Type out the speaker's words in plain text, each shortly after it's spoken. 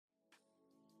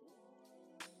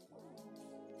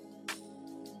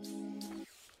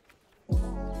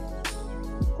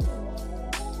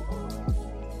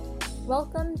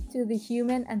Welcome to the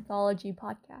Human Anthology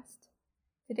podcast.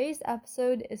 Today's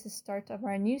episode is the start of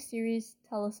our new series,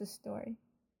 Tell Us a Story.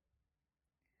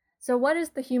 So what is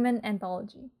the Human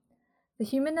Anthology? The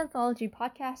Human Anthology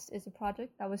podcast is a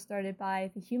project that was started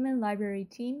by the Human Library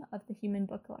team of the Human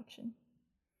Book Collection.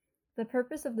 The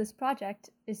purpose of this project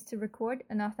is to record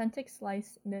an authentic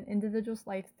slice in an individual's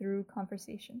life through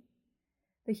conversation.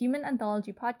 The Human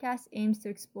Anthology podcast aims to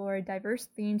explore diverse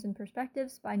themes and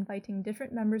perspectives by inviting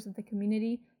different members of the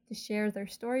community to share their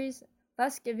stories,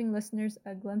 thus giving listeners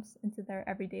a glimpse into their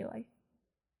everyday life.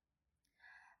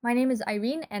 My name is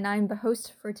Irene, and I'm the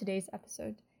host for today's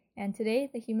episode. And today,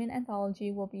 the Human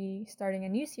Anthology will be starting a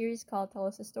new series called Tell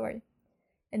Us a Story.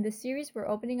 In this series, we're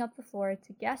opening up the floor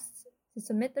to guests to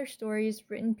submit their stories,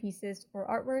 written pieces, or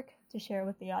artwork to share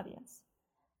with the audience.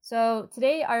 So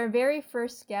today, our very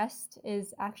first guest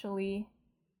is actually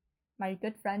my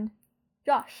good friend,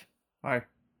 Josh. Hi.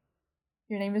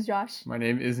 Your name is Josh? My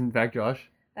name is in fact Josh.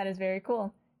 That is very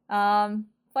cool.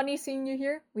 Funny seeing you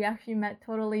here. We actually met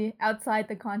totally outside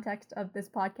the context of this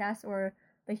podcast or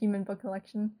the Human Book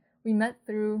Collection. We met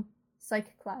through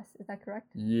psych class, is that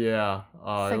correct? Yeah.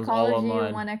 Psychology it was all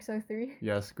online. 1X03.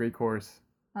 Yes, great course.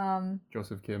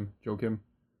 Joe Kim.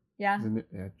 Yeah. Isn't it?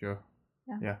 Yeah, Joe.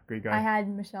 Yeah, great guy. I had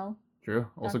Michelle. True.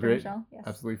 Also Dr. great. Michelle, yes.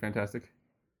 Absolutely fantastic.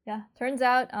 Yeah. Turns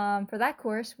out for that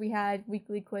course, we had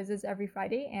weekly quizzes every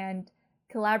Friday and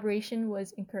collaboration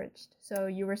was encouraged. So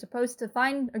you were supposed to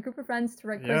find a group of friends to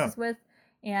write quizzes with.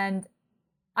 And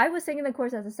I was taking the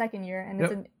course as a second year and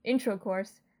it's an intro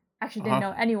course. Actually didn't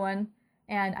know anyone.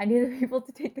 And I needed people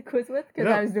to take the quiz with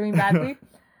because I was doing badly.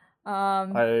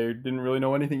 I didn't really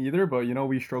know anything either, but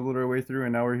we struggled our way through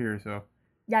and now we're here. So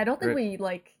yeah, I don't think we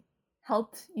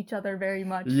helped each other very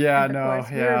much. Yeah, the no,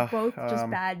 course. We yeah. were both just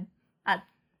bad at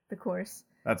the course.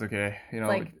 That's okay.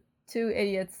 Like two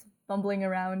idiots bumbling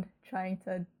around trying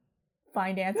to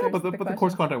find answers. Yeah, but the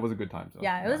course content was a good time. So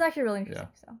yeah, it was actually really interesting.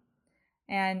 Yeah. So,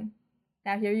 and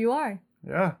now here you are.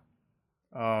 Yeah.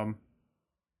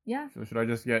 Yeah. So should I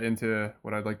just get into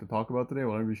what I'd like to talk about today?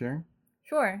 What I'm be sharing?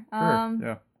 Sure.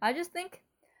 Yeah. I just think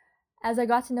as I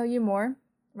got to know you more,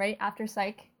 right after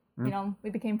psych, we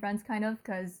became friends kind of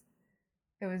because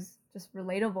it was just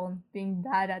relatable being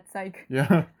bad at psych.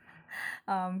 Yeah.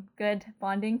 Good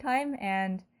bonding time,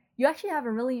 and you actually have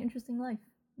a really interesting life.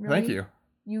 Really Thank you.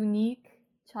 Unique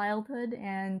childhood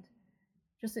and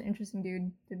just an interesting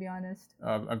dude, to be honest.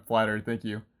 I'm flattered. Thank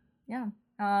you. Yeah.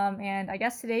 And I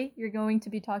guess today you're going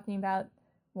to be talking about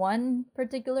one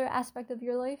particular aspect of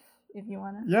your life, if you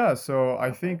want to. Yeah, so I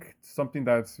think something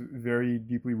that's very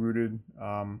deeply rooted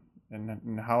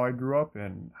in how I grew up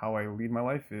and how I lead my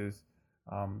life is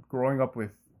growing up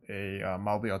with a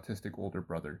mildly autistic older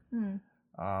brother.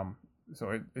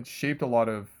 So it shaped a lot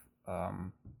of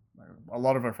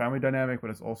our family dynamic, but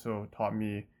it's also taught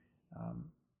me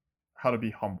how to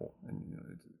be humble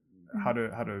and how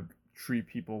to treat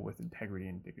people with integrity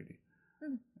and dignity.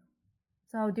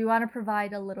 So do you want to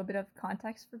provide a little bit of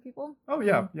context for people? Oh,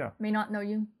 yeah. May not know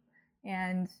you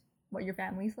and what your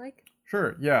family's like?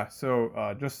 Sure, yeah.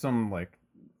 So just some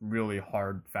really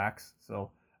hard facts.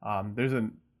 So there's a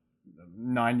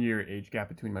 9-year age gap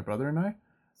between my brother and I.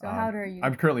 So how old are you?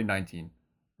 I'm currently 19,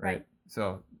 right?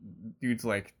 So dude's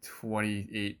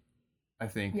 28, I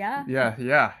think. Yeah?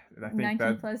 Yeah. I think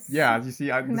 19 plus. Yeah, you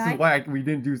see, this is why we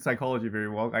didn't do psychology very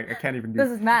well. I can't even do this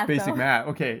is math, basic math.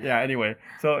 Okay, yeah, anyway.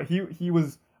 So he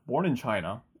was born in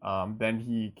China. Then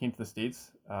he came to the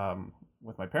States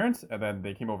with my parents, and then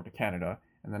they came over to Canada,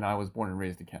 and then I was born and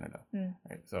raised in Canada.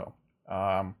 Right. So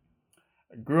I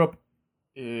grew up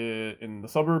in the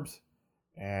suburbs,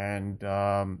 and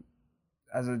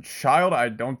as a child, I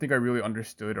don't think I really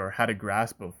understood or had a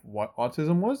grasp of what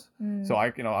autism was. So I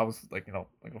was like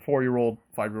a 4-year-old,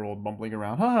 5-year-old bumbling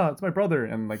around. It's my brother,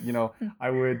 and I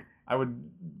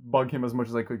would bug him as much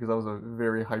as I could because I was a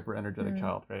very hyper energetic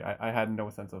child. Right, I had no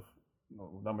sense of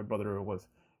that my brother was.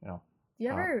 Do you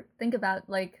ever think about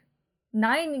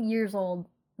 9 years old?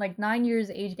 9 years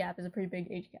age gap is a pretty big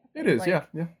age gap. It is, yeah,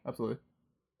 absolutely.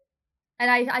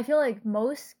 And I feel like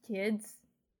most kids,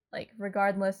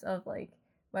 regardless of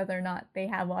whether or not they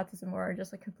have autism or are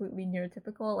just completely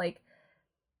neurotypical,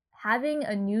 having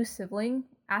a new sibling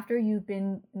after you've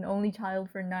been an only child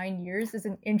for 9 years is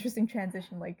an interesting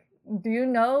transition. Do you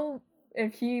know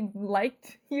if he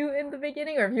liked you in the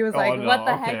beginning, or if he was what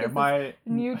the heck is this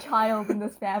new child in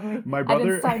this family? My brother, I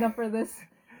didn't sign up for this.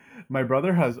 My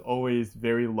brother has always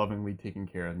very lovingly taken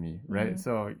care of me, right?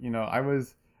 So, I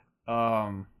was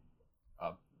a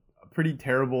pretty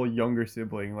terrible younger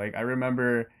sibling. I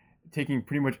remember taking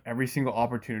pretty much every single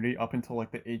opportunity up until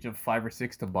the age of 5 or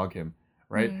 6 to bug him,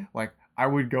 right? I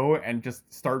would go and just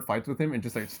start fights with him and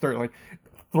just like start like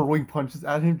throwing punches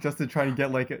at him just to try and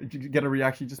get get a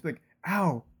reaction. Just like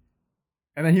ow,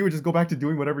 and then he would just go back to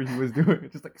doing whatever he was doing.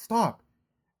 Just like stop,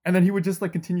 and then he would just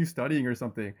like continue studying or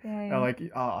something. Dang. And like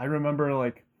I remember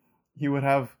like he would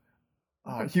have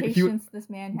the patience this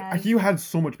man has. He had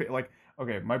so much like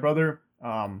okay, my brother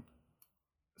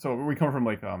so we come from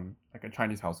like a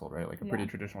Chinese household, right? Like a pretty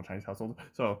traditional Chinese household.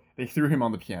 So they threw him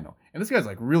on the piano, and this guy's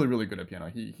like really really good at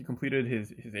piano. He completed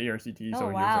his ARCT, so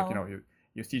he was like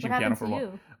he was teaching piano for a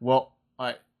while. Well,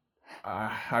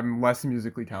 I'm less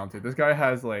musically talented. This guy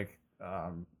has like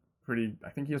pretty. I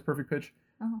think he has perfect pitch,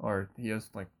 or he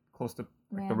has like close to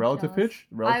like the relative pitch.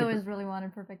 I always really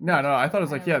wanted perfect pitch. No, I thought it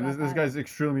was like this guy's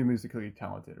extremely musically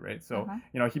talented, right? So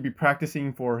he'd be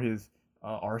practicing for his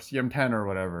RCM10 or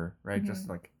whatever, right? Just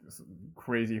like this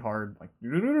crazy hard, like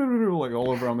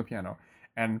all over on the piano,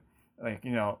 and like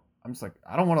I'm just like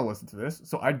I don't want to listen to this,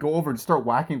 so I'd go over and start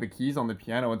whacking the keys on the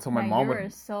piano until my mom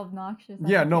would. So obnoxious.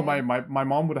 Yeah, no, my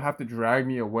mom would have to drag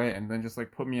me away and then just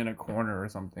like put me in a corner or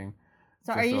something.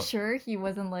 So are you sure he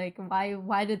wasn't like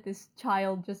why did this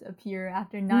child just appear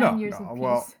after 9 years of peace?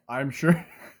 Well, I'm sure.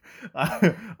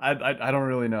 I don't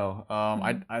really know.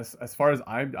 As far as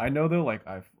I know though, like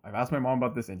I've asked my mom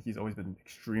about this and he's always been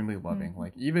extremely loving.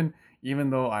 Like even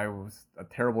though I was a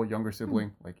terrible younger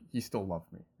sibling, like he still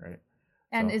loved me, right?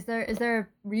 And so. Is there a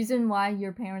reason why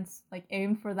your parents like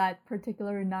aimed for that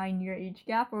particular 9-year age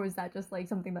gap, or was that just like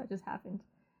something that just happened?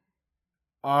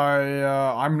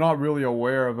 I'm not really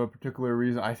aware of a particular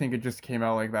reason. I think it just came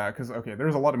out like that because okay,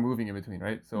 there's a lot of moving in between,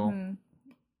 right? So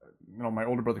my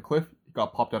older brother Cliff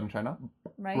got popped out in China,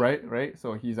 right.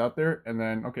 So he's out there, and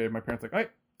then okay, my parents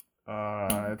like,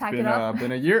 it's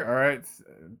been a year. All right,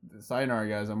 sayonara,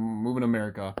 guys. I'm moving to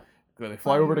America. They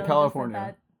fly over to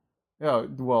California. Yeah,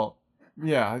 well,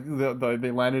 yeah, they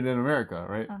landed in America,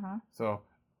 right? So,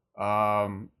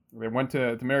 they went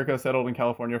to America, settled in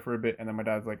California for a bit, and then my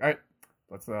dad's like, all right.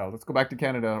 Let's go back to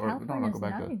Canada, or not go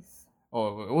back to.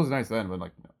 Oh, it was nice then, but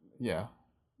like, yeah.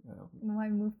 Why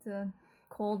move to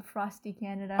cold, frosty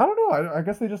Canada? I don't know. I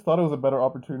guess they just thought it was a better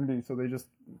opportunity, so they just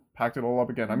packed it all up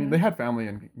again. I mean, they had family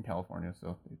in California,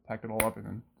 so they packed it all up and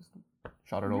then just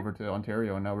shot it over to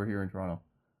Ontario, and now we're here in Toronto.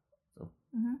 So.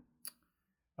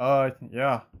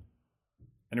 Yeah.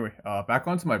 Anyway, back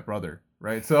onto my brother,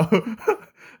 right? So,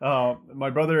 my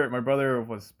brother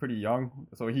was pretty young,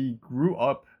 so he grew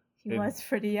up. He was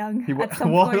pretty young.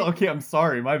 Okay, I'm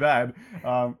sorry, my bad.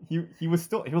 He was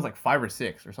like 5 or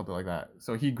 6 or something like that.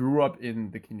 So he grew up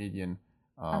in the Canadian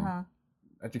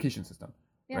education system,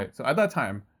 right? So at that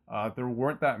time, there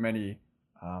weren't that many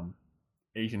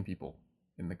Asian people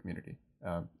in the community,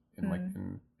 in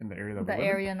the area that we live in.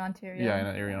 Area in Ontario. Yeah, in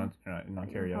an area in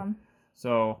Ontario.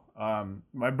 So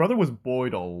my brother was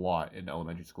bullied a lot in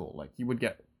elementary school. Like he would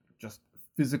get just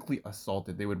physically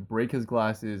assaulted. They would break his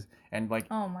glasses and like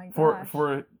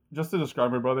for just to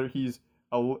describe my brother, he's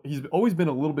always been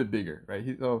a little bit bigger, right?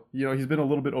 He's been a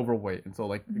little bit overweight, and so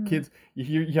like the kids,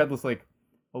 you had this like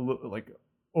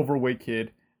overweight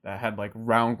kid that had like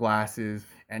round glasses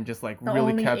and just like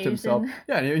really kept himself.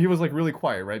 Yeah, he was like really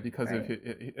quiet, right? Because of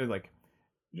it like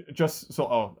just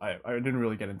so I didn't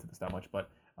really get into this that much, but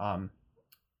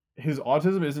his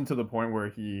autism isn't to the point where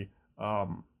he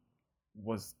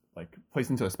was like placed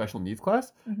into a special needs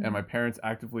class, and my parents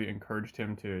actively encouraged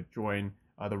him to join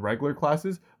the regular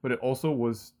classes, but it also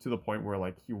was to the point where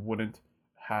like he wouldn't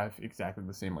have exactly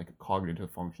the same like cognitive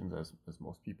functions as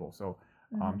most people. So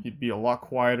he'd be a lot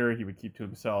quieter. He would keep to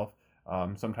himself.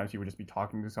 Sometimes he would just be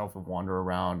talking to himself and wander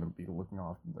around and be looking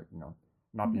off, like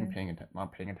not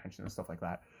paying attention and stuff like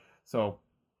that. So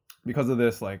because of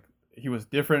this, like he was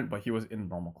different, but he was in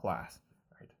normal class,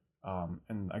 right?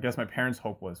 And I guess my parents'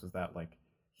 hope was that like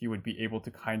he would be able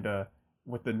to kind of,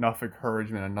 with enough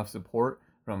encouragement, enough support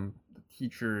from the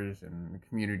teachers and the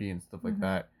community and stuff like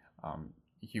that,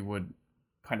 he would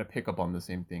kind of pick up on the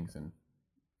same things and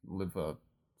live a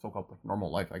so-called like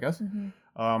normal life, I guess.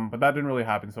 But that didn't really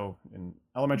happen. So in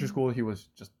elementary school, he was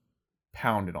just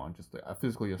pounded on, just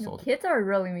physically assaulted. Kids are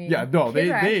really mean. Yeah, no,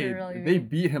 they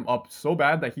beat him up so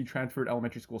bad that he transferred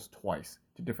elementary schools twice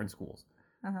to different schools.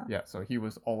 Yeah, so he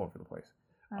was all over the place.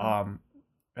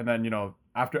 And then,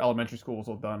 after elementary school was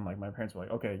all done, like my parents were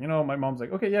like, okay, my mom's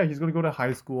like, okay, yeah, he's going to go to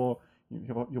high school.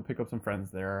 You'll pick up some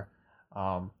friends there.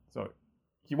 So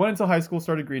he went into high school,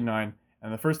 started grade 9,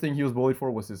 and the first thing he was bullied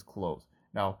for was his clothes.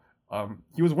 Now,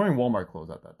 he was wearing Walmart clothes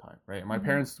at that time, right? And my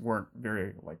parents weren't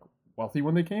very like wealthy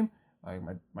when they came. Like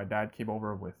my dad came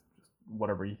over with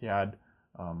whatever he had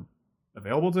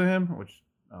available to him, which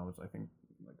was I think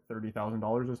like $30,000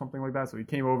 or something like that. So he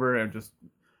came over and just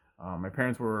my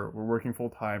parents were working full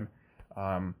time.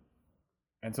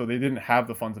 And so they didn't have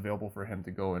the funds available for him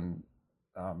to go and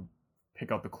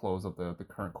pick out the clothes of the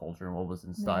current culture and what was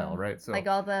in style, right? So like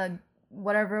all the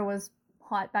whatever was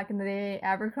hot back in the day,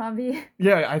 Abercrombie.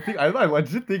 Yeah, I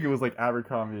legit think it was like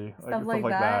Abercrombie, stuff like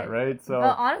that, right? So,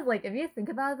 but honestly, like if you think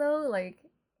about it, though, like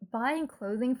buying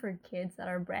clothing for kids that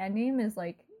are brand name is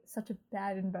like such a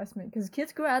bad investment because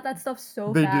kids grow out of that stuff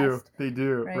so fast. They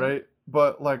do, right?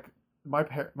 But like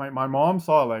my mom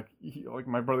saw like like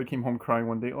my brother came home crying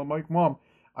one day. I'm like, Mom,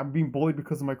 I'm being bullied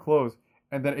because of my clothes,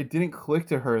 and then it didn't click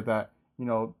to her that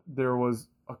there was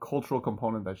a cultural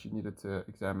component that she needed to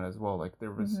examine as well. Like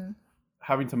there was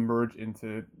having to merge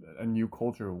into a new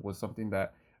culture was something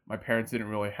that my parents didn't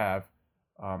really have.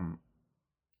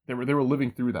 They were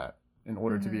living through that in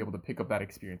order to be able to pick up that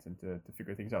experience and to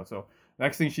figure things out. So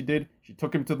next thing she did, she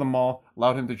took him to the mall,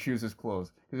 allowed him to choose his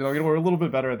clothes. Because we were a little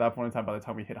bit better at that point in time. By the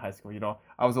time we hit high school,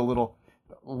 I was a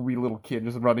wee little kid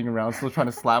just running around, still trying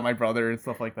to slap my brother and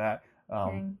stuff like that.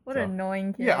 Dang, what an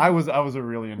annoying kid. Yeah, I was a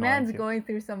really annoying Man's kid. going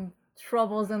through some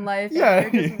troubles in life. Yeah,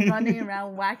 and you're just running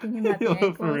around whacking him at the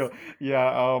ankles. For real.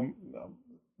 Yeah,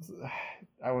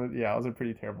 I was a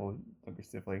pretty terrible younger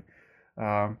sibling.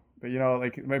 But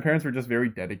like my parents were just very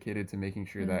dedicated to making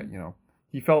sure that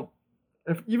he felt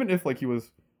even if like he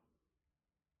was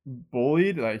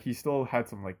bullied, like he still had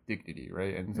some like dignity,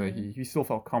 right? And so he still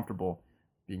felt comfortable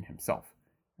being himself,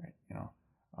 right?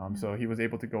 So he was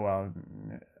able to go out,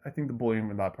 and I think the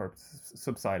bullying in that part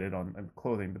subsided on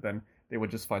clothing, but then they would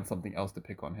just find something else to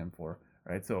pick on him for,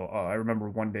 right? So I remember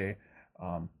one day,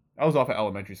 I was off at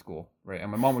elementary school, right, and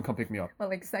my mom would come pick me up. What,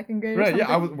 like second grade? Right? Yeah,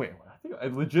 I was. Wait, I think I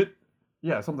legit.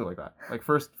 Yeah, something like that. Like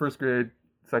first grade,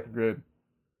 second grade,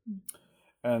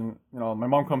 and my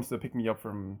mom comes to pick me up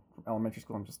from elementary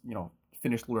school. I'm just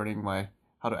finished learning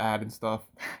how to add and stuff.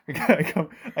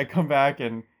 I come back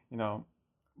and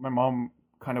my mom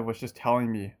kind of was just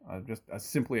telling me just as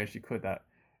simply as she could that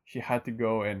she had to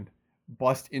go and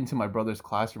bust into my brother's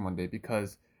classroom one day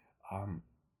because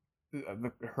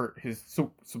his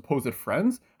supposed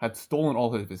friends had stolen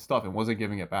all of his stuff and wasn't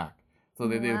giving it back. So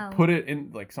they put it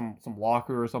in like some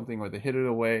locker or something, or they hid it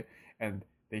away, and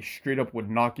they straight up would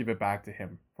not give it back to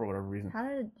him for whatever reason. How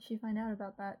did she find out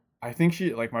about that? I think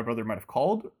my brother might have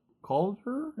called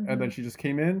her, and then she just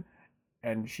came in,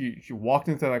 and she walked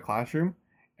into that classroom,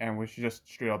 and was just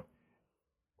straight up,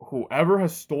 whoever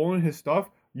has stolen his stuff,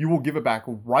 you will give it back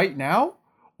right now,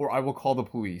 or I will call the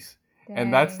police. Dang.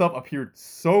 And that stuff appeared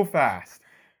so fast.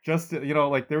 Just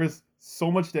like there was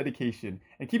so much dedication.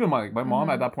 And keep in mind, my mom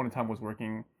at that point in time was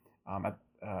working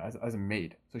as a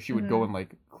maid, so she would go and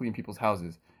like clean people's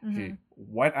houses. She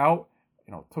went out,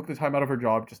 took the time out of her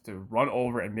job just to run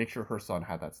over and make sure her son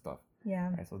had that stuff.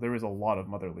 Yeah. Right, so there was a lot of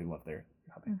motherly love there.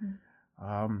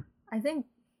 I think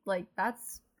like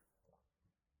that's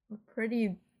a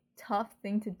pretty tough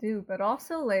thing to do, but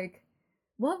also like,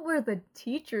 what were the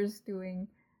teachers doing?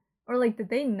 Or like, did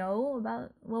they know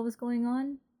about what was going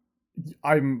on?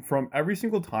 I'm from every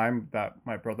single time that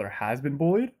my brother has been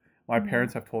bullied, my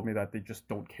parents have told me that they just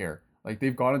don't care. Like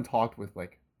they've gone and talked with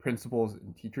like principals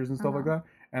and teachers and stuff like that,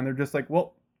 and they're just like,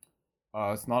 well,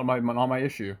 it's not my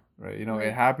issue, right?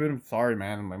 It happened. Sorry,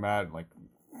 man. I'm mad. Like,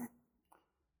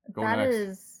 go that next.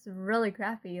 Is really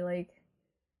crappy. Like,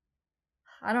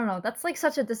 I don't know. That's like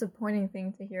such a disappointing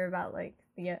thing to hear about. Like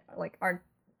our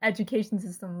education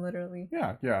system, literally.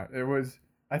 Yeah. It was.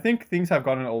 I think things have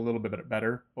gotten a little bit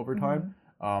better over time.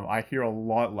 I hear a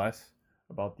lot less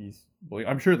about these bullying.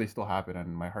 I'm sure they still happen,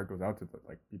 and my heart goes out to the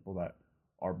people that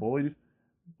are bullied.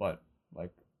 But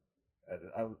like,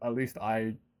 at least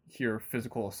I hear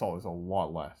physical assault is a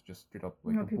lot less. Just straight up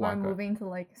like people are moving to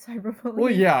like cyberbullying. Well,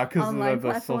 yeah, because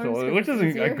the social, which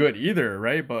isn't good either,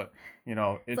 right? But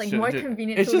it's like just, more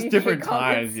convenient. It's just different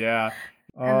times, yeah.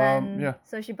 And then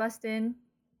so she bust in.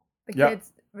 The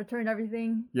kids returned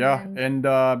everything. Yeah, and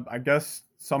I guess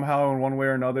somehow in one way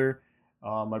or another,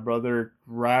 my brother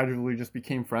gradually just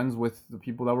became friends with the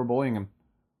people that were bullying him.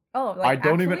 Oh, like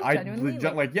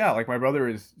like my brother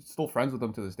is still friends with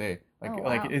them to this day.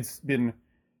 Like it's been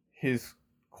his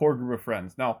core group of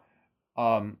friends. Now,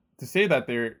 to say that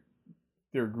they're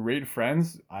great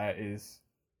friends is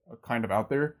kind of out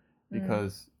there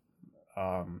because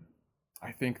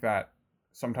I think that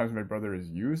sometimes my brother is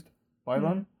used by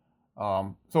them.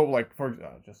 So like for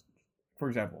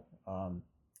example,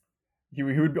 he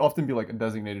would often be like a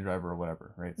designated driver or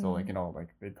whatever, right? So like like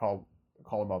they'd call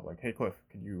him up like, hey Cliff,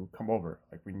 could you come over?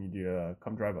 Like we need you to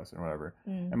come drive us or whatever.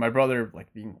 And my brother,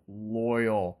 like being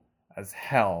loyal as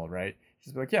hell, right? He'd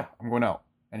just be like, yeah, I'm going out.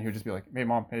 And he would just be like, hey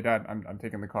mom, hey dad, I'm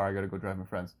taking the car, I gotta go drive my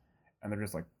friends. And they're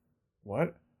just like,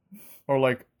 what? Or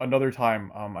like another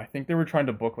time, I think they were trying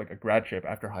to book like a grad trip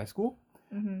after high school,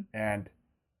 and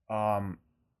um,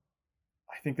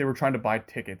 I think they were trying to buy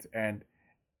tickets, and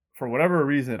for whatever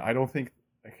reason, I don't think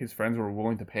like, his friends were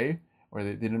willing to pay, or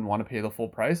they didn't want to pay the full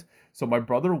price. So my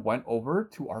brother went over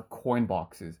to our coin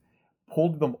boxes,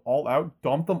 pulled them all out,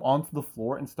 dumped them onto the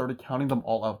floor, and started counting them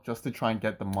all out just to try and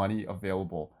get the money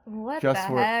available. What Just the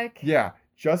for heck? yeah,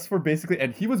 just for basically,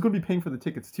 and he was going to be paying for the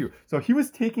tickets too. So he was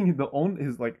taking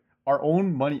his like our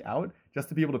own money out just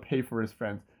to be able to pay for his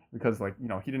friends because like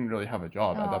he didn't really have a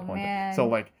job at Oh that point. So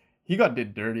man, like he got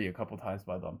did dirty a couple times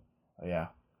by them. Yeah.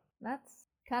 that's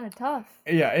kind of tough.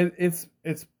 Yeah,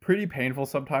 it's pretty painful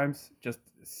sometimes just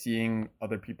seeing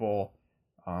other people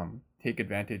take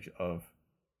advantage of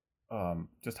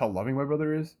just how loving my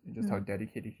brother is and just how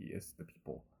dedicated he is to the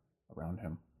people around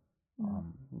him.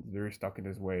 He's very stuck in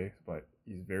his ways, but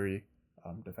he's very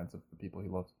defensive of the people he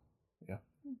loves. Yeah.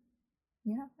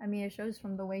 Yeah, I mean, it shows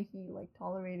from the way he like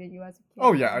tolerated you as a kid.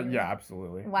 Oh yeah, yeah,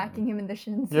 absolutely. Whacking him in the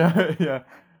shins. Yeah, yeah.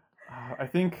 I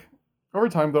think over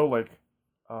time though, like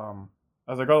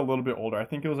as I got a little bit older, I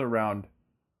think it was around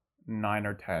 9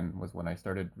 or 10 was when I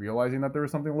started realizing that there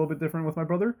was something a little bit different with my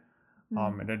brother.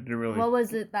 And I didn't really. What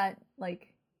was it that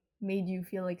like made you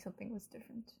feel like something was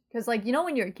different? Because like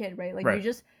when you're a kid, right? Like Right.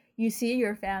 you see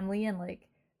your family and like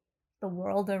the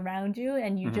world around you,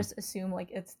 and you just assume like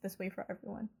it's this way for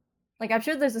everyone. Like I'm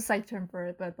sure there's a psych term for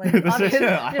it, but like obviously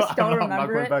just don't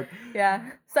remember it. Back.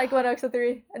 Yeah, Psych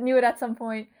 103. I knew it at some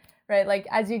point, right? Like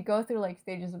as you go through like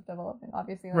stages of development,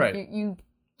 obviously, like right. you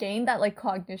gain that like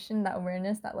cognition, that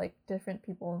awareness that like different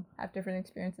people have different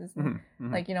experiences. And,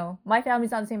 like my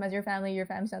family's not the same as your family's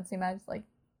not the same as like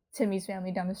Timmy's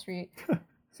family down the street.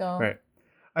 So right.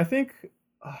 I think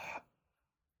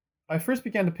I first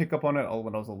began to pick up on it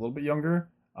when I was a little bit younger.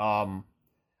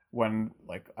 When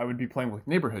like I would be playing with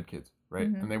neighborhood kids, right?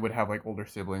 And they would have like older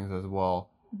siblings as well.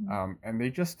 And they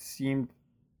just seemed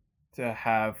to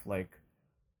have like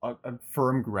a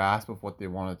firm grasp of what they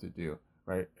wanted to do,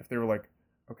 right? If they were like,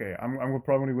 okay, I'm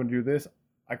probably going to do this,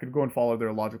 I could go and follow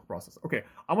their logical process. Okay,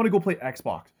 I want to go play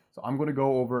Xbox, so I'm going to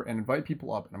go over and invite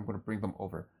people up, and I'm going to bring them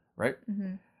over, right?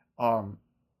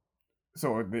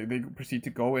 So they proceed to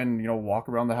go and walk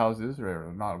around the houses,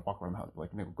 or not walk around the house, but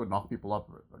like go knock people up,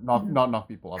 not knock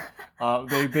people up.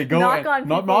 They go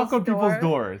knock on people's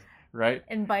doors, right?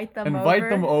 Invite them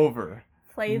over.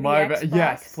 Play the Xbox.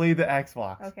 Yes, play the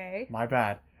Xbox. Okay. My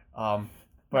bad.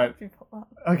 But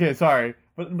okay, sorry.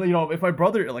 But if my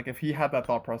brother, like, if he had that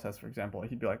thought process, for example,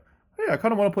 he'd be like, "Hey, I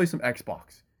kind of want to play some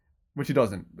Xbox," which he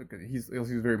doesn't. He's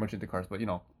very much into cars. But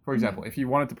for example, if he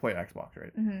wanted to play Xbox,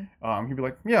 right? He'd be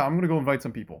like, "Yeah, I'm gonna go invite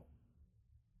some people."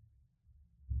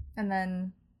 And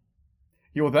then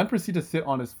he will then proceed to sit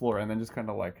on his floor and then just kind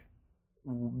of like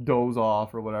doze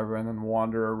off or whatever, and then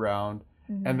wander around,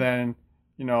 and then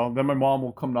then my mom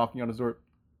will come knocking on his door.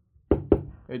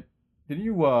 Hey, didn't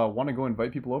you want to go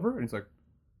invite people over? And he's like,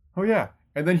 oh yeah.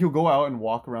 And then he'll go out and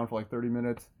walk around for like 30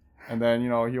 minutes, and then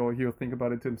he'll think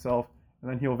about it to himself, and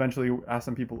then he'll eventually ask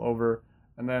some people over,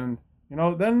 and then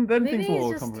then maybe things will come. Maybe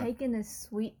he's just taking his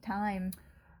sweet time.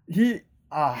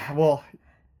 Well,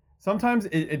 sometimes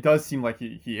it does seem like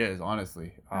he is,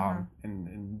 honestly.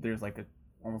 And there's like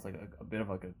almost like a bit of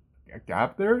like a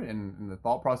gap there in the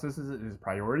thought processes, his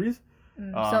priorities.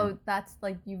 So that's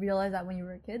like you realized that when you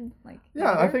were a kid, like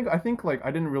yeah, I think like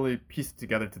I didn't really piece it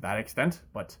together to that extent,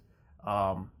 but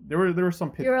there were some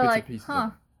bits and pieces.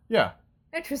 Huh? Yeah.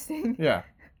 Interesting. Yeah,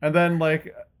 and then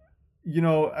like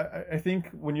I think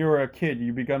when you're a kid,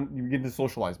 you begin to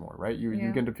socialize more, right? You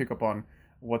begin to pick up on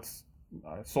what's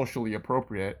socially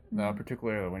appropriate,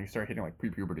 particularly when you start hitting like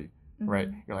pre-puberty. Right,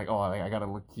 you're like, oh, I gotta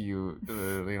look cute,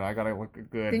 I gotta look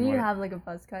good. Didn't you have like a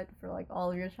buzz cut for like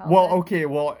all of your childhood? Well, okay,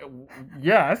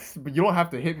 yes, but you don't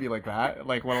have to hit me like that.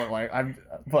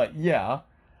 But yeah,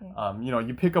 okay.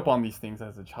 You pick up on these things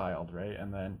as a child, right?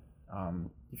 And then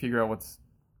you figure out what's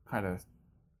kind of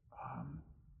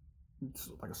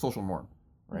like a social norm,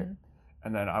 right?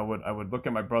 And then I would look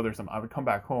at my brothers, and I would come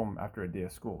back home after a day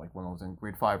of school, like when I was in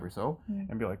grade 5 or so,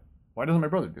 and be like, why doesn't my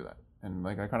brother do that? And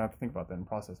like I kind of have to think about that and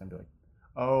process and be like,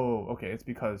 oh, okay, it's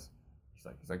because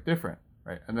he's like different,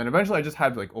 right? And then eventually I just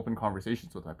had like open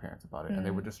conversations with my parents about it, and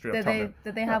they would just straight up tell me.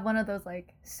 Did they have one of those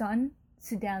like, son,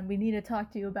 sit down, we need to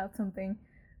talk to you about something?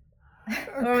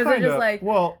 Or was it just like,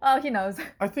 well, oh, he knows?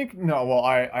 I think no. Well,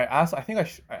 I asked. I think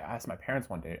I asked my parents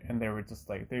one day, and they were just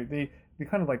like they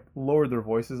kind of like lowered their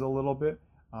voices a little bit.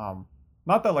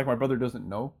 Not that like my brother doesn't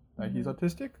know that he's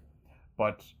autistic,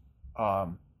 but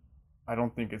I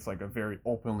don't think it's like a very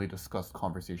openly discussed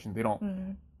conversation. They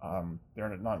don't.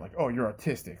 They're not like, oh, you're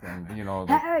autistic, and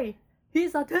like, hey,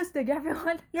 He's autistic,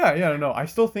 everyone. Yeah, no. I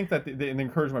still think that they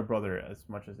encourage my brother as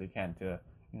much as they can to,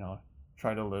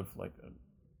 try to live like,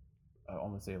 I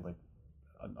want to say like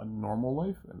a normal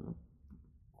life, in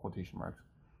quotation marks,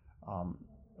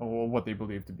 or what they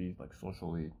believe to be like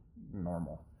socially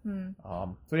normal.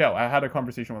 So yeah, I had a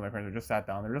conversation with my parents. We just sat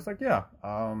down. They're just like, yeah,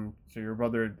 so your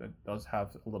brother does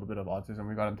have a little bit of autism.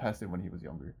 We got him tested when he was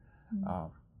younger,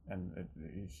 and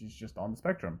he's just on the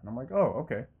spectrum. And I'm like, oh,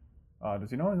 okay.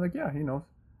 Does he know? And he's like, yeah, he knows.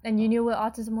 And you knew what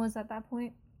autism was at that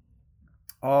point?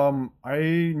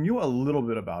 I knew a little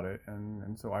bit about it,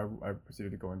 and so I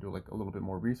proceeded to go and do like a little bit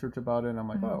more research about it. And I'm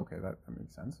like, oh, okay, that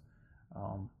makes sense.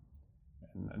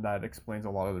 And that explains a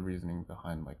lot of the reasoning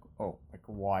behind like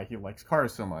why he likes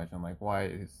cars so much, and like why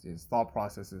his thought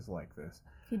process is like this.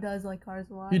 He does like cars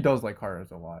a lot. He does like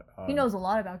cars a lot. He knows a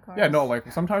lot about cars. Yeah, no,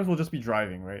 like sometimes we'll just be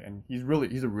driving, right? And he's a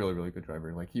really really good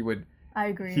driver. Like I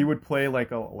agree. He would play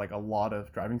like a lot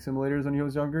of driving simulators when he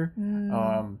was younger.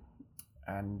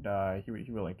 And he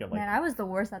would like get like. Man, I was the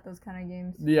worst at those kind of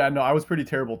games. Yeah, no, I was pretty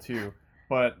terrible too.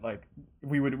 But like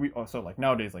so like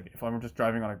nowadays, like if I'm just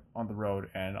driving on the road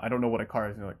and I don't know what a car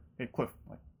is, you're like, hey Cliff,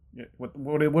 like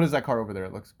what is that car over there?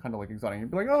 It looks kind of like exotic. You'd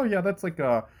be like, oh yeah, that's like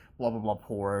a blah blah blah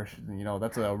Porsche.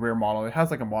 That's a rare model. It has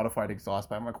like a modified exhaust.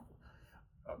 But I'm like,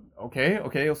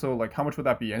 okay. So like, how much would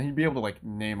that be? And he'd be able to like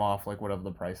name off like whatever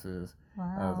the price is.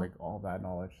 Wow. I was like all that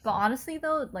knowledge. But honestly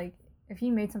though, like if he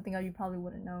made something up, you probably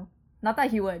wouldn't know. Not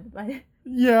that he would, but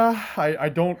yeah, I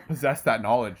don't possess that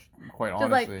knowledge, quite just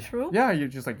honestly. like true. Yeah, you're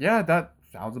just like, yeah, that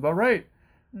sounds about right.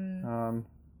 So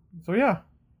yeah,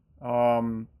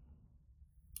 I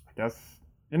guess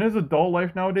in his adult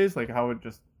life nowadays, like how it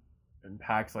just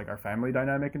impacts like our family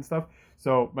dynamic and stuff.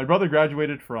 So my brother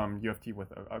graduated from U of T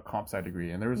with a comp sci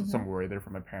degree, and there was some worry there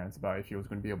from my parents about if he was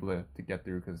going to be able to get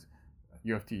through, because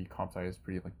U of T comp sci is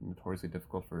pretty like notoriously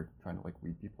difficult for trying to like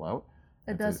weed people out.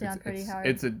 It does sound pretty hard.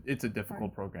 It's a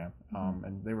difficult program,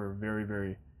 and they were very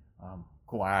very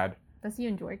glad. Does he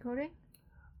enjoy coding?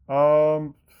 I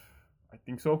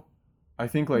think so. I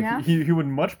think like he would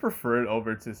much prefer it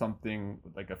over to something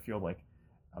like a field like,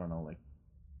 I don't know, like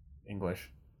English.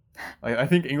 I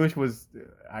think English was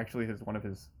actually one of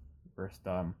his first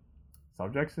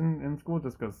subjects in school,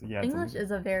 just because he had English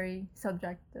is a very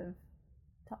subjective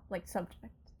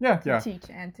subject. To teach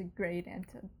and to grade and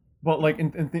to. But like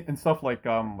in stuff like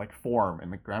form and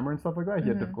like grammar and stuff like that, he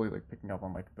had difficulty like picking up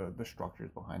on like the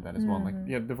structures behind that as well. And, like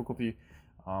he had difficulty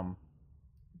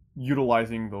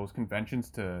utilizing those conventions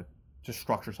to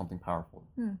structure something powerful.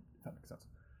 If that makes sense.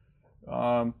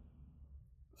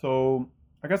 So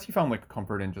I guess he found like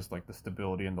comfort in just like the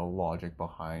stability and the logic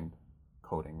behind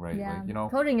coding, right? Yeah.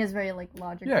 Like, coding is very like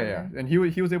logical. Yeah. And he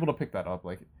was able to pick that up.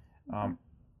 Like,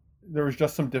 there was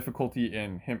just some difficulty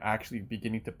in him actually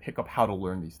beginning to pick up how to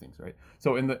learn these things, right?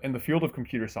 So in the field of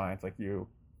computer science, like you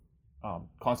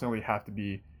constantly have to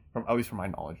be, at least from my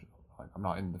knowledge, like I'm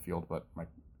not in the field, but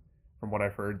from what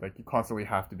I've heard, like you constantly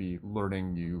have to be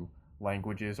learning new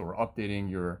languages or updating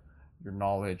your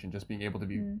knowledge, and just being able to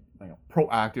be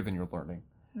proactive in your learning,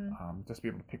 just be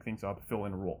able to pick things up, fill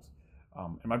in rules.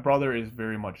 And my brother is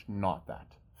very much not that.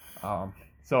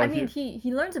 So I mean,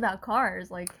 he learns about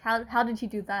cars. Like, how did he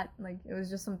do that? Like, it was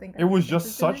just something. It was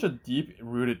just such a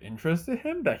deep-rooted interest in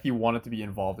him that he wanted to be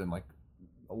involved in like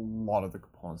a lot of the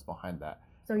components behind that.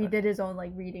 So he did his own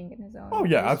like reading and his own. Oh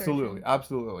yeah,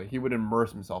 absolutely. He would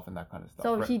immerse himself in that kind of stuff.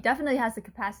 So he definitely has the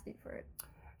capacity for it.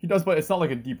 He does, but it's not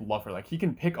like a deep love for it. Like he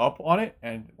can pick up on it,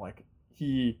 and like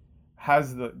he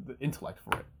has the intellect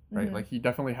for it, right? Like he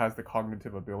definitely has the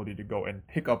cognitive ability to go and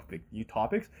pick up the new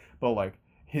topics, but like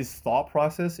his thought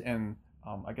process and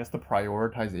I guess the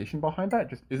prioritization behind that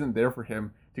just isn't there for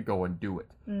him to go and do it.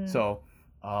 So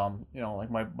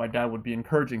like my dad would be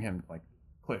encouraging him, like,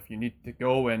 Cliff, you need to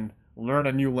go and learn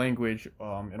a new language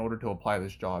in order to apply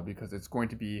this job, because it's going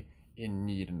to be in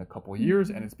need in a couple of years,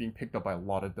 and it's being picked up by a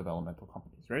lot of developmental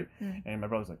companies, right? And my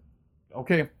brother's like,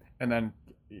 okay. And then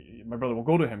my brother will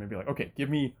go to him and be like, okay, give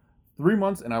me 3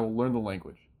 months and I will learn the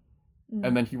language.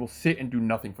 And then he will sit and do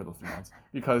nothing for those 3 months,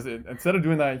 because instead of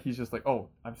doing that, he's just like, oh,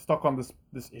 I'm stuck on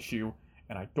this issue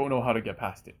and I don't know how to get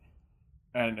past it.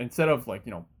 And instead of like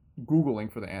Googling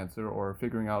for the answer or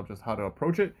figuring out just how to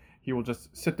approach it, he will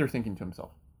just sit there thinking to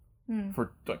himself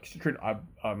for like straight.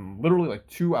 I'm literally like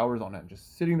 2 hours on end,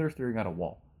 just sitting there staring at a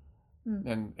wall.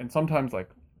 And sometimes like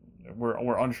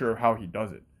we're unsure of how he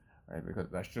does it, right? Because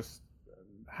that's just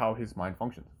how his mind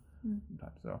functions.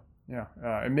 Sometimes. So yeah,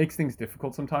 it makes things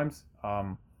difficult sometimes,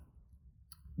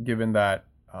 given that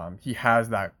he has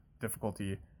that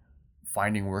difficulty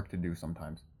finding work to do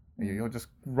sometimes. He'll just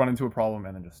run into a problem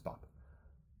and then just stop.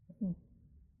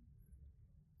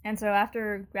 And so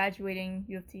after graduating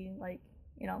U of T, like,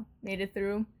 you know, made it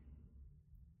through,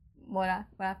 what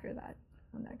after that?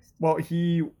 What next? Well,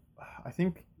 I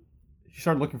think he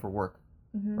started looking for work,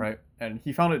 right? And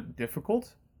he found it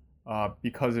difficult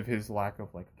because of his lack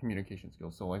of like communication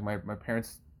skills. So like my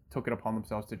parents took it upon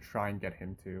themselves to try and get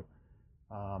him to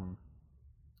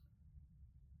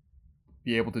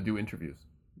be able to do interviews,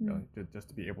 you know, just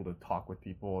to be able to talk with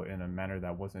people in a manner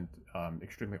that wasn't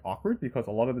extremely awkward, because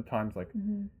a lot of the times like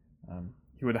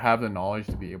he would have the knowledge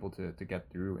to be able to get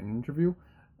through an interview,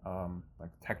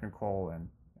 like technical and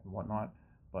whatnot,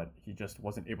 but he just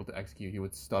wasn't able to execute. He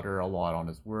would stutter a lot on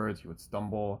his words, he would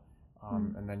stumble,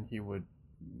 and then he would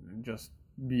just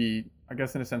be, I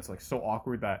guess in a sense, like so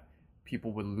awkward that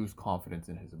people would lose confidence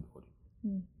in his ability.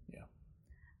 Yeah.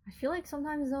 I feel like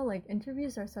sometimes though, like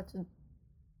interviews are such a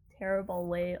terrible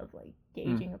way of like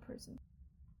gauging a person's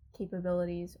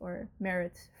capabilities or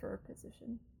merits for a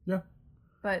position. Yeah.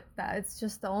 But that it's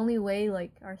just the only way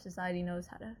like our society knows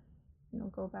how to, you know,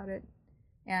 go about it.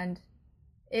 And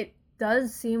it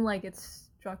does seem like it's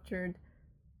structured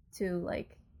to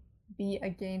like be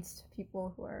against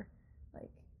people who are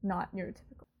like not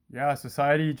neurotypical. Yeah,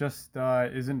 society just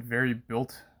isn't very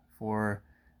built for,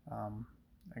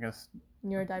 I guess,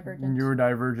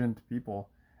 neurodivergent people.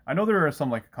 I know there are some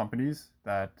like companies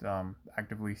that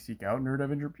actively seek out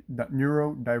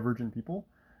neurodivergent people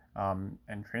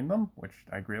and train them, which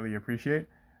I greatly appreciate.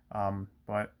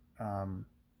 But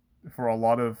for a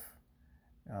lot of,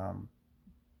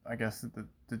 I guess,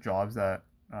 the jobs that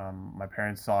my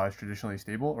parents saw as traditionally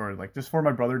stable, or like just for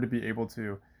my brother to be able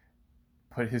to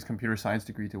put his computer science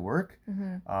degree to work,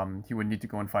 he would need to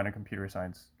go and find a computer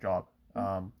science job,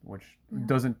 which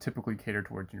doesn't typically cater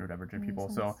towards neurodivergent people.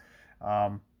 So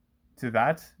to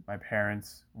that, my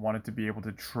parents wanted to be able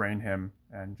to train him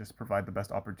and just provide the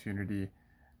best opportunity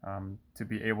to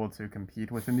be able to compete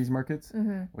within these markets,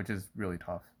 which is really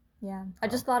tough. Yeah. I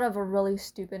just thought of a really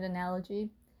stupid analogy.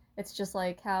 It's just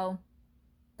like how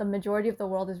the majority of the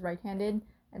world is right-handed,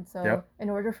 and so in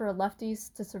order for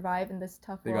lefties to survive in this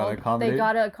tough world, they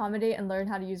gotta accommodate and learn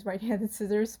how to use right-handed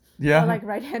scissors. Or like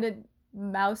right-handed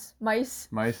mice.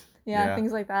 Yeah,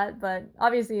 things like that. But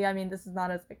obviously, I mean, this is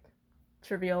not as like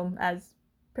trivial as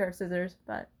pair of scissors,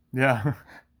 but yeah,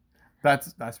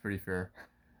 that's pretty fair.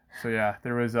 So yeah,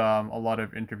 there was a lot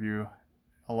of interviews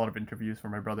for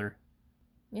my brother.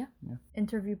 Yeah.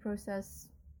 Interview process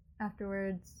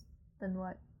afterwards, then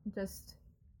what? Just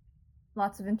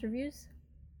lots of interviews?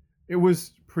 It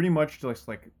was pretty much just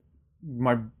like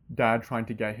my dad trying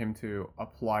to get him to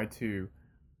apply to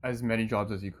as many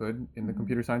jobs as he could in the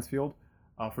computer science field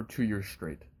for 2 years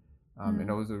straight. And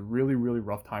it was a really, really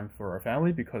rough time for our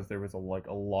family because there was a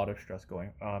lot of stress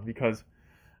going. Because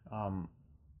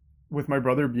with my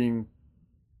brother being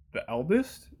the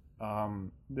eldest,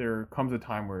 there comes a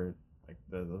time where like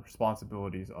the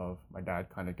responsibilities of my dad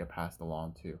kind of get passed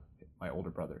along to my older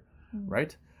brother,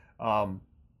 right?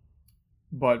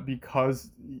 But because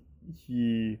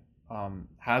he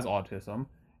has autism,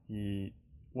 he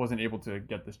wasn't able to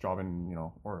get this job, and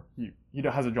or he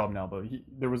has a job now, but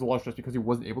there was a lot of stress because he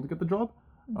wasn't able to get the job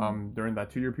during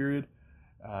that 2-year period,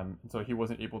 and so he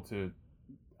wasn't able to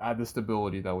add the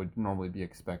stability that would normally be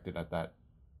expected at that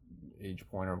age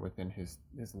point or within his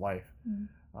life.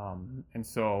 And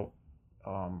so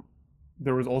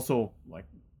there was also, like,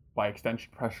 by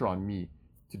extension, pressure on me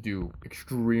to do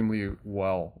extremely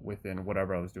well within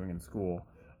whatever I was doing in school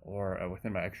or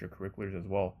within my extracurriculars as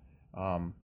well.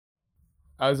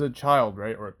 As a child,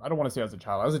 right? Or I don't want to say as a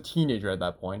child, I was a teenager at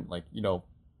that point, like,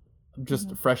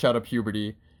 just fresh out of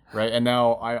puberty, right? And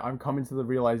now I'm coming to the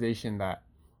realization that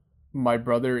my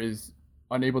brother is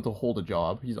unable to hold a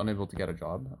job. He's unable to get a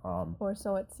job. Or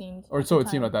so it seemed. Or so it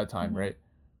seemed at that time, right?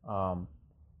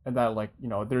 And that, like,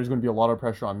 there's going to be a lot of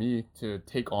pressure on me to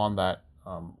take on that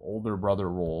older brother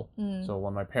role. So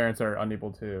when my parents are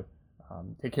unable to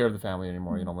take care of the family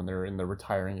anymore, when they're in the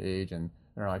retiring age and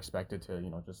they're not expected to,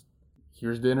 just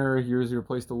here's dinner, here's your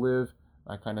place to live,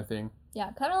 that kind of thing.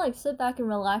 Yeah, kind of like sit back and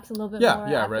relax a little bit more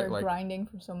after right, like, grinding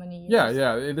for so many years.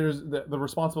 Yeah. There's the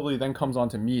responsibility then comes on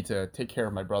to me to take care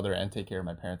of my brother and take care of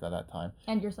my parents at that time.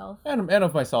 And yourself. And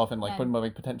of myself and like my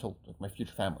potential, like, my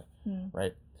future family,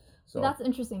 right? So that's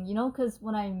interesting, because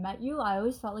when I met you, I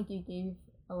always felt like you gave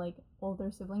a like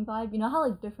older sibling vibe. You know how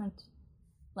like different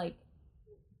like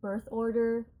birth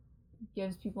order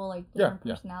gives people like different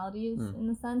personalities in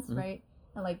a sense, right?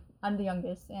 And like I'm the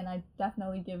youngest, and I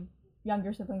definitely give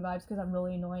younger sibling vibes because I'm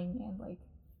really annoying and like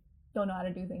don't know how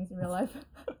to do things in real life.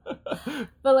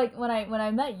 But like when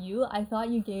I met you, I thought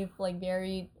you gave like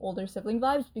very older sibling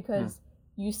vibes because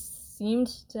you seemed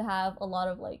to have a lot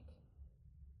of like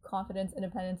confidence,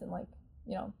 independence, and like,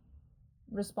 you know,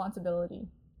 responsibility?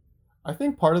 I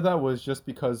think part of that was just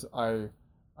because I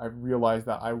realized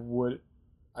that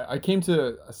I came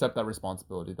to accept that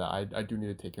responsibility that I do need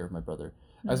to take care of my brother.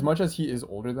 As much as he is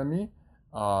older than me,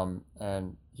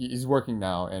 and he's working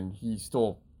now, and he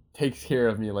still takes care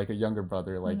of me like a younger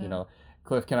brother. Like,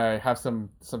 Cliff, can I have some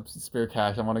spare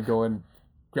cash? I want to go and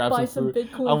grab Buy some some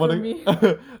food. Bitcoin I want for me.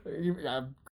 to.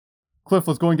 Cliff,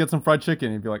 let's go and get some fried chicken.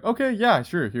 And he'd be like, okay, yeah,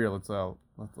 sure, here, let's go.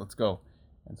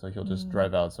 And so he'll just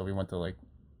drive out. So we went to like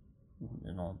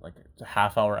a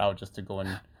half hour out just to go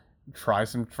and try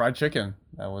some fried chicken.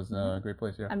 That was a great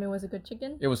place. Yeah. I mean, was it good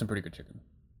chicken? It was some pretty good chicken.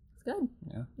 It's good.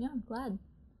 Yeah. Yeah, I'm glad.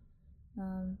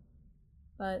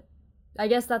 But I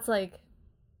guess that's like,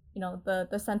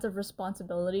 the sense of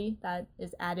responsibility that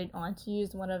is added onto you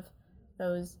is one of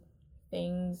those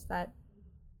things that,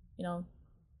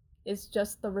 is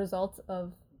just the result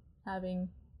of having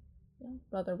a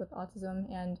brother with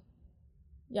autism. And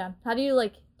yeah, how do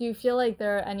you feel like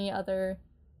there are any other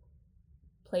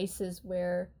places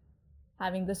where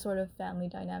having this sort of family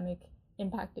dynamic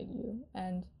impacted you?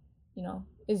 And,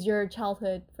 is your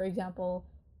childhood, for example,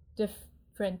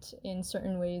 different in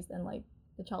certain ways than like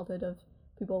the childhood of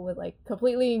people with like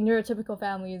completely neurotypical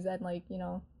families and like,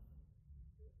 Yeah,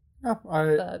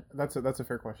 that's a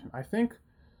fair question. I think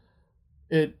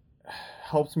it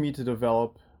helped me to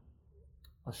develop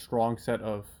a strong set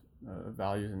of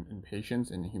values and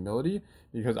patience and humility,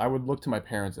 because I would look to my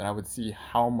parents and I would see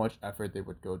how much effort they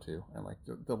would go to, and like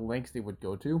the lengths they would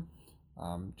go to,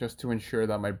 just to ensure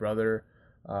that my brother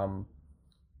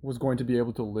was going to be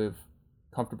able to live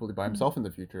comfortably by himself in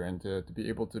the future, and to be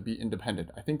able to be independent.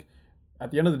 I think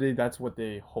at the end of the day, that's what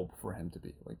they hope for him to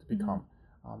be, like to become,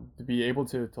 to be able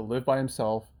to live by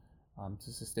himself,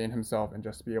 to sustain himself, and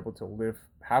just to be able to live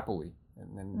happily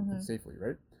and safely,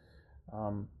 right?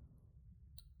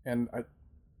 And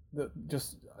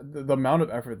the amount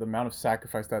of effort, the amount of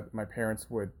sacrifice that my parents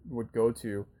would go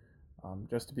to,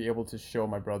 just to be able to show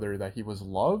my brother that he was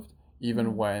loved,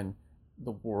 even when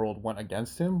the world went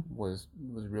against him, was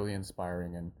really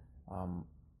inspiring. And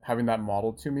having that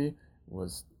modeled to me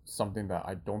was something that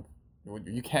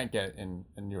you can't get in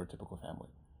a neurotypical family.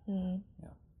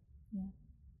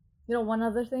 Yeah. One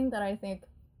other thing that I think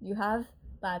you have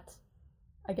that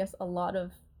I guess a lot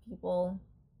of people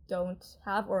don't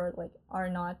have, or like are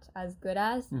not as good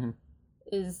as,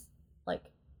 is like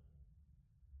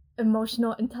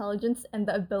emotional intelligence and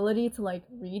the ability to like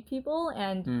read people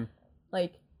and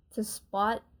like to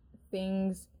spot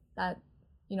things that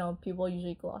people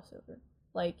usually gloss over,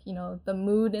 like the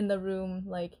mood in the room,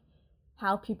 like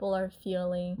how people are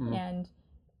feeling, and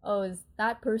is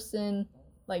that person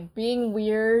like being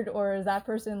weird, or is that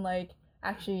person like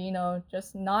actually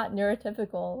just not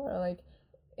neurotypical, or like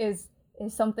is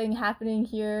something happening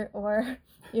here, or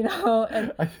and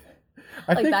I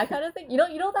like think, that kind of thing.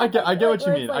 I get what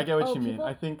you mean. Like, I get what you mean.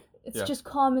 I think it's just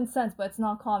common sense, but it's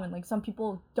not common. Like some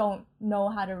people don't know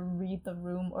how to read the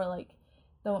room, or like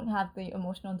don't have the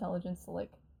emotional intelligence to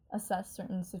like assess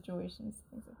certain situations,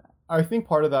 things like that. I think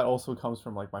part of that also comes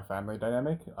from like my family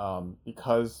dynamic,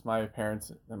 because my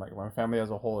parents and my family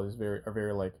as a whole are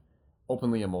very like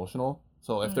openly emotional.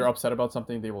 So if they're upset about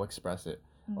something, they will express it,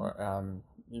 or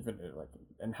even like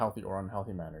in healthy or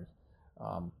unhealthy manners.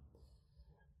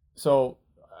 So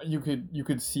you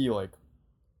could see like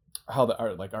how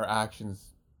our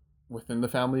actions within the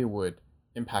family would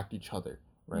impact each other,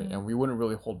 right? And we wouldn't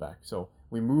really hold back. So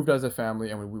we moved as a family,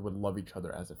 and we would love each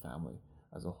other as a family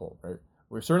as a whole, right?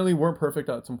 We certainly weren't perfect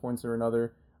at some points or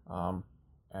another,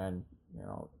 and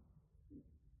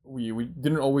we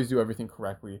didn't always do everything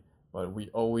correctly, but we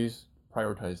always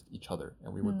prioritized each other,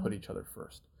 and we would put each other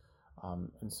first.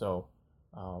 And so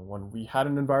when we had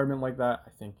an environment like that,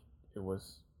 I think it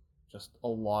was just a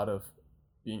lot of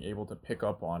being able to pick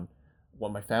up on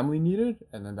what my family needed,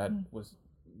 and then that was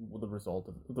the result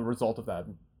of that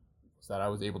was that I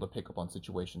was able to pick up on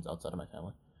situations outside of my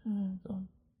family. So.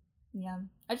 Yeah,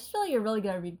 I just feel like you're really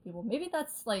good at reading people. Maybe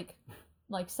that's like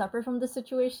separate from the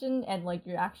situation, and like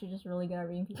you're actually just really good at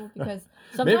reading people, because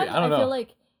sometimes Maybe, I feel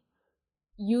like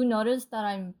you notice that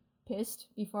I'm pissed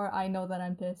before I know that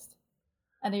I'm pissed,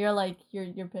 and then you're like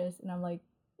you're pissed, and I'm like,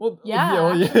 well,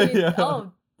 actually, yeah.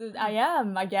 I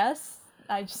am. I guess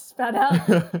I just found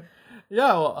out.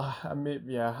 Yeah, well,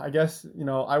 I guess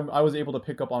I was able to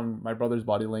pick up on my brother's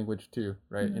body language too,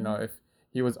 right? If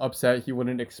he was upset, he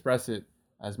wouldn't express it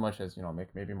as much as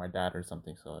maybe my dad or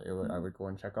something. So I would go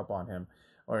and check up on him,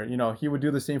 or he would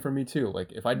do the same for me too.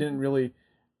 Like if I didn't really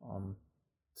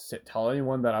tell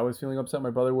anyone that I was feeling upset,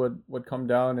 my brother would come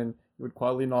down and he would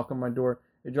quietly knock on my door.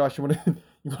 Hey Josh,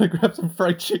 you want to grab some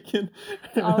fried chicken?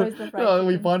 It's always the fried No,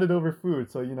 we chicken. bonded over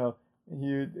food. So,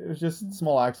 it was just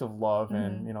small acts of love,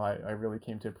 and, Mhm. I really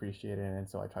came to appreciate it, and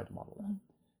so I tried to model that.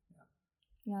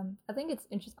 Yeah, I think it's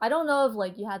interesting. I don't know if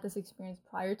like you had this experience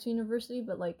prior to university,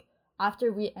 but like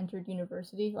after we entered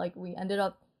university, like we ended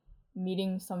up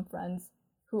meeting some friends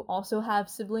who also have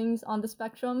siblings on the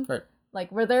spectrum. Right.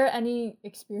 Like, were there any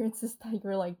experiences that you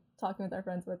were like talking with our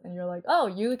friends with, and you're like, oh,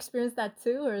 you experienced that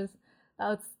too, or is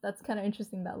that's kind of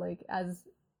interesting that like as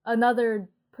another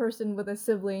person with a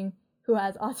sibling who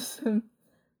has autism,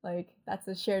 like that's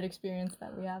a shared experience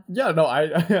that we have. Yeah, no,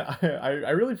 I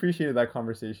really appreciated that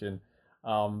conversation,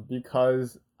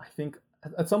 because I think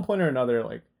at some point or another,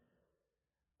 like,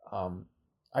 um,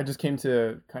 I just came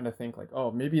to kind of think like,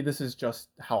 oh, maybe this is just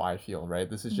how I feel, right?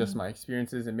 This is just Mhm. my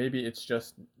experiences, and maybe it's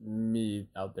just me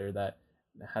out there that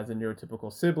has a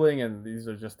neurotypical sibling, and these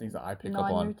are just things that I pick up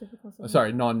on. Non-neurotypical siblings.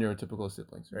 Sorry, non-neurotypical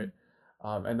siblings, right?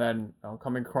 And then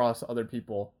coming across other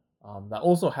people that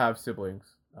also have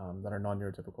siblings that are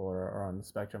non-neurotypical or are on the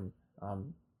spectrum,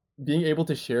 being able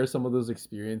to share some of those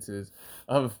experiences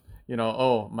of,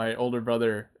 oh, my older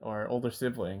brother or older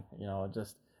sibling,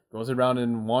 just goes around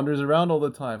and wanders around all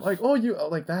the time. Like, oh, you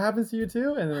like that happens to you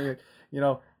too, and then, like, you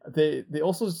know, they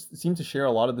also seem to share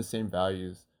a lot of the same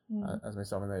values as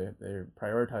myself, and they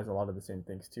prioritize a lot of the same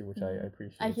things too, which I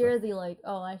appreciate. I hear the like,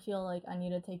 oh, I feel like I need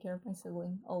to take care of my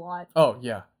sibling a lot. Oh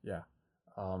yeah, yeah.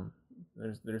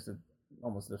 There's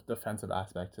almost a defensive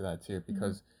aspect to that too,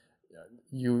 because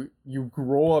you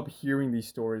grow up hearing these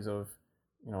stories of,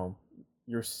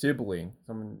 your sibling,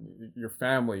 your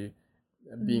family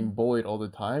being bullied all the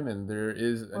time, and there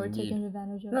is a Or need, taken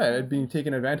advantage of. right, being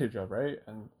taken advantage of, right,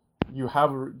 and you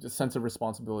have a sense of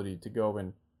responsibility to go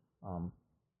and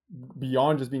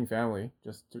beyond just being family,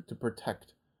 just to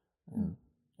protect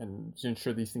and to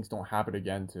ensure these things don't happen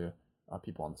again to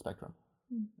people on the spectrum.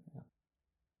 Yeah.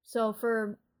 So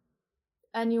for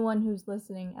anyone who's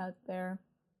listening out there,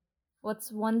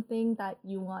 what's one thing that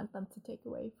you want them to take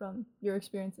away from your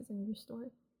experiences and your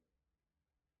story?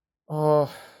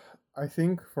 I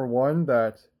think for one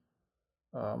that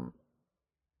um,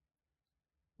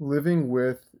 living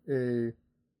with a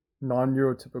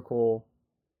non-neurotypical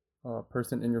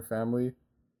person in your family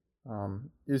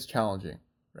is challenging,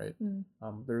 right?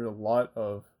 There's a lot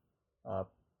of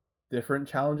different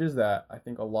challenges that I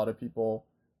think a lot of people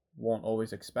won't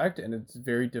always expect, and it's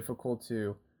very difficult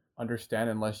to understand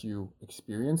unless you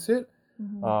experience it.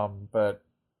 But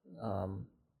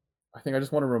I think I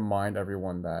just want to remind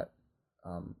everyone that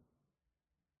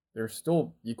they're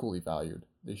still equally valued.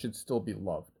 They should still be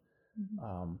loved,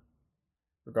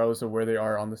 regardless of where they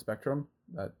are on the spectrum.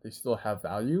 That they still have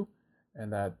value,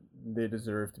 and that they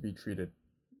deserve to be treated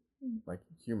like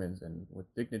humans and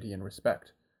with dignity and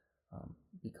respect,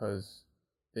 because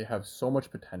they have so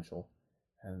much potential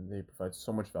and they provide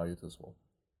so much value to this world.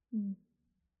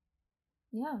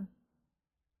 Yeah.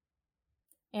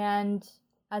 And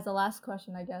as a last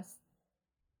question, I guess,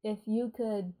 if you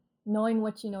could, knowing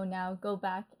what you know now, go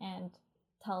back and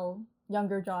tell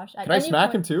younger Josh at Can I any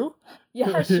smack point, him too?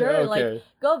 Yeah, sure. Okay. Like,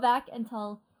 go back and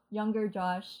tell younger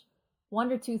Josh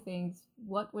one or two things.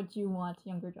 What would you want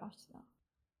younger Josh to know?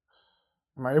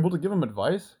 Am I able to give him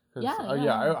advice?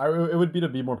 Yeah. It would be to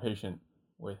be more patient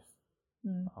with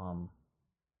Mm.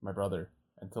 my brother,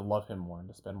 and to love him more and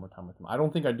to spend more time with him. I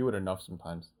don't think I do it enough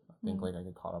sometimes. I think like I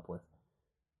get caught up with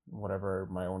whatever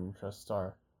my own interests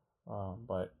are,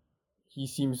 but he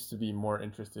seems to be more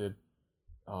interested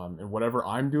in whatever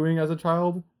I'm doing as a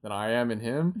child than I am in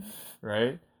him,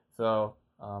 right? So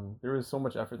there was so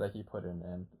much effort that he put in,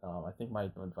 and I think my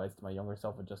advice to my younger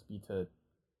self would just be to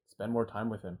spend more time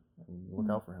with him and look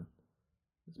out for him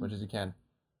as much as you can.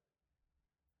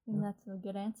 I think that's a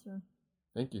good answer.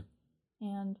 Thank you.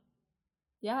 And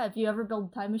yeah, if you ever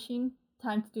build a time machine,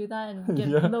 time to do that and give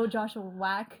little Josh a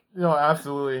whack. No,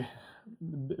 absolutely.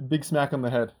 Big smack on the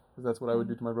head, because that's what I would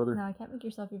do to my brother. No, I can't make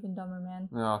yourself even dumber, man.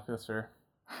 No, yes, sir.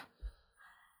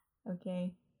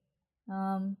 Okay.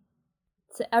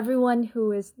 To everyone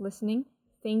who is listening,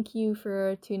 thank you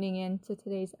for tuning in to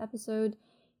today's episode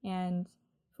and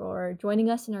for joining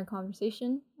us in our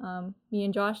conversation. Me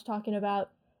and Josh talking about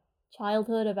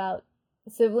childhood, about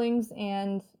siblings,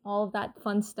 and all of that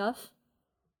fun stuff.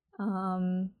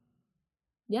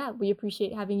 Yeah, we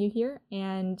appreciate having you here,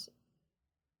 and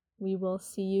we will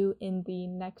see you in the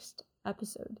next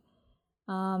episode.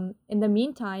 In the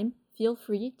meantime, feel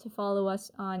free to follow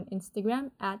us on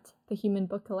Instagram at The Human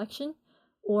Book Collection,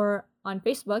 or on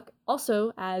Facebook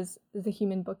also as The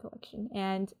Human Book Collection.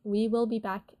 And we will be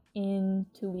back in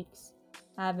 2 weeks.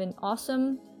 Have an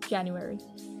awesome January.